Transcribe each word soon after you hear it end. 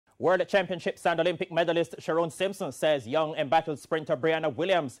World Championships and Olympic medalist Sharon Simpson says young embattled sprinter Brianna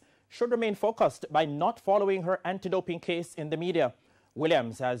Williams should remain focused by not following her anti-doping case in the media.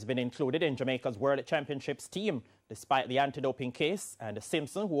 Williams has been included in Jamaica's World Championships team despite the anti-doping case, and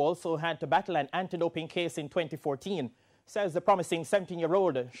Simpson, who also had to battle an anti-doping case in 2014, says the promising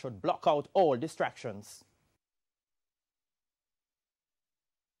 17-year-old should block out all distractions.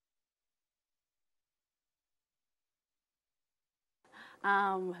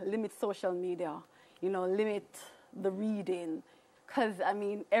 Limit social media, limit the reading, because, I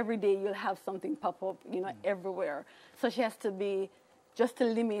mean, every day you'll have something pop up, everywhere. So she has to be, just to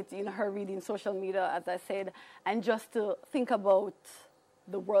limit, her reading social media, as I said, and just to think about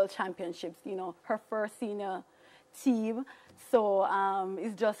the World Championships, her first senior team. So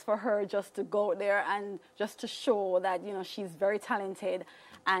it's just for her just to go there and just to show that, she's very talented,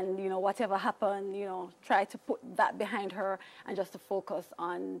 and, whatever happened, try to put that behind her and just to focus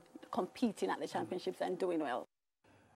on competing at the championships and doing well.